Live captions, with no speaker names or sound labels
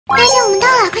表姐，我们到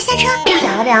了，快下车。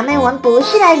小表妹，我们不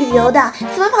是来旅游的，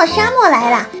怎么跑沙漠来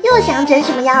了？又想整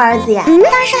什么幺儿子呀？当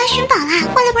然是来寻宝啦！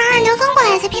为了不让人流风过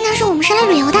来，才骗他说我们是来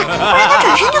旅游的，不然他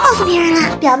转身就告诉别人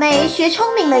了。表妹学聪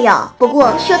明了哟，不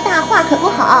过说大话可不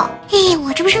好。嘿，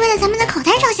我这不是为了咱们的口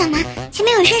袋着想吗？前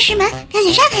面有一扇石门，表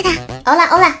姐炸开的。欧啦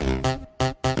欧啦。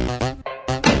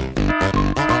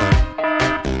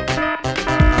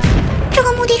这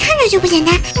个墓地看着就不简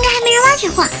单，应该还没人挖掘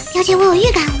过。表姐，我有预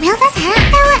感，我们要发财了。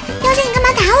哎喂，表姐你干嘛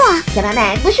打我？小表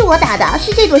妹，不是我打的，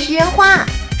是这朵食人花。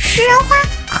食人花？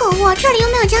可恶，这里又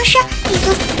没有僵尸，一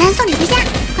组子弹送你回家，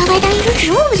乖乖当一株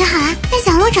植物不就好了？在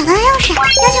角落找到了钥匙，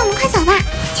表姐我们快走吧，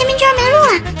前面居然没路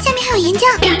了，下面还有岩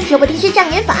浆，说不定是障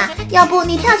眼法，要不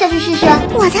你跳下去试试？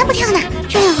我才不跳呢，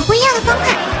这里有个不一样的方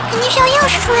块，肯定需要钥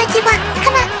匙出来机关，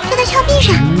看吧，就在峭壁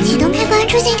上，启动开关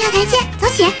出现一条台阶，走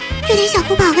起，这点小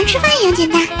古堡跟吃饭一样简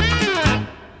单。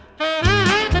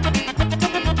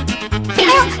哎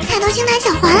呦，踩到星台脚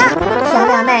踝了！小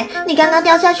表妹，你刚刚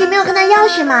掉下去没有看到钥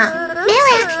匙吗？没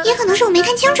有呀，也可能是我没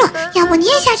看清楚，要不你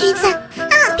也下去一次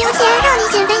啊！表姐，让你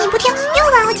减肥你不听，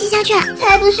又把我挤下去。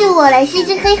才不是我嘞，是一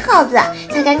只黑耗子，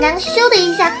它刚刚咻的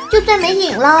一下就钻没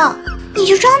影了。你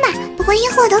就装吧，不过因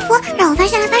祸得福，让我发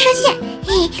现了发射器。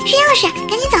嘿，是钥匙，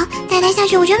赶紧走，再待下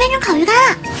去我就变成烤鱼干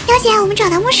了。表姐，我们找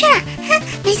到墓室了，哼，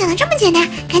没想到这么简单，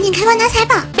赶紧开关拿财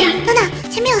宝。等等，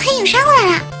前面有黑影杀过来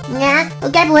了。我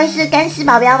该不会是干尸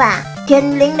保镖吧？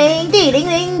天灵灵，地灵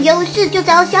灵，有事就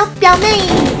找小表妹。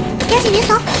表姐别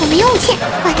怂，我们有武器，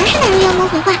管他是哪路妖魔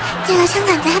鬼怪，见到枪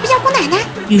杆子还不叫姑奶奶？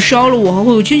你杀了我，还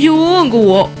会有千千万万个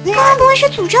我。刚刚不会是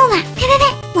诅咒吧？呸呸呸！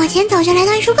往前走就来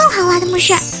到一处更豪华的墓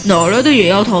室。哪来的野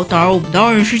丫头打扰我们的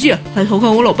二人世界，还偷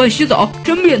看我老伴洗澡，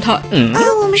真变态！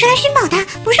我们是来寻宝的，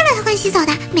不是来偷看洗澡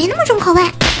的，没那么重口味。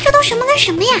这都什么跟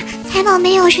什么呀？财宝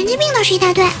没有，神经病倒是一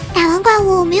大堆。打完怪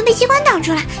物，我们又被机关挡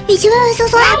住了，与其畏畏缩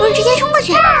缩，还不如直接冲过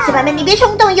去。小表妹，你别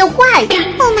冲动，有怪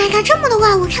！Oh my god， 这么多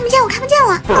怪物，看不见我，看不见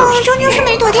我！终究是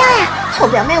没躲掉呀！臭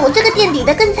表妹，我这个垫底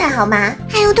的更惨好吗？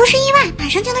哎呦，都是意外，马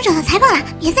上就能找到财宝了，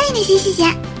别在意那些细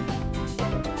节。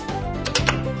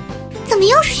怎么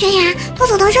又是悬崖？都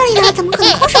走到这里了，怎么可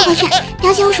能空手过去？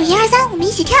表姐，我数1、2、3，我们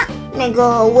一起跳。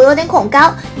我有点恐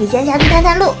高，你先下去探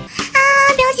探路。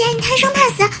表姐，你贪生怕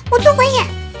死，我做回也。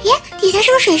咦，底下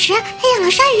是个水池，还养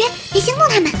了鲨鱼，别惊动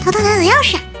他们，偷偷拿走钥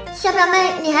匙。小表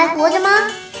妹，你还活着吗？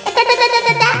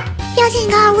表姐，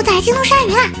你个二五仔惊动鲨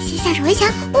鱼了，先下手为强，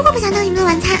我可不想当你们的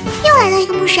晚餐。又来到一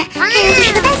个墓室，看样子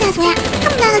是个大家族呀，这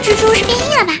么大的蜘蛛是变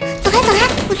异了吧？走开走开，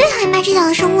我最讨厌8只脚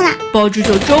的生物了。8只脚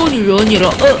招你惹你了？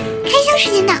开箱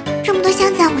时间到，这么多箱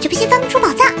子，我就不信翻不出宝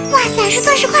藏。哇塞，是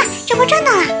钻石块，这波赚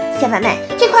到了。小表妹，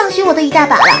这矿石我都一大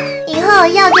把了，以后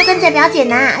要就跟着表姐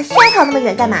拿，瞎跑那么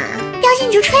远干嘛？表姐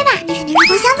你就吹吧，你肯定是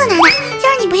从箱子拿的，既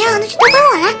然你不要，那就都归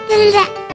我了。对。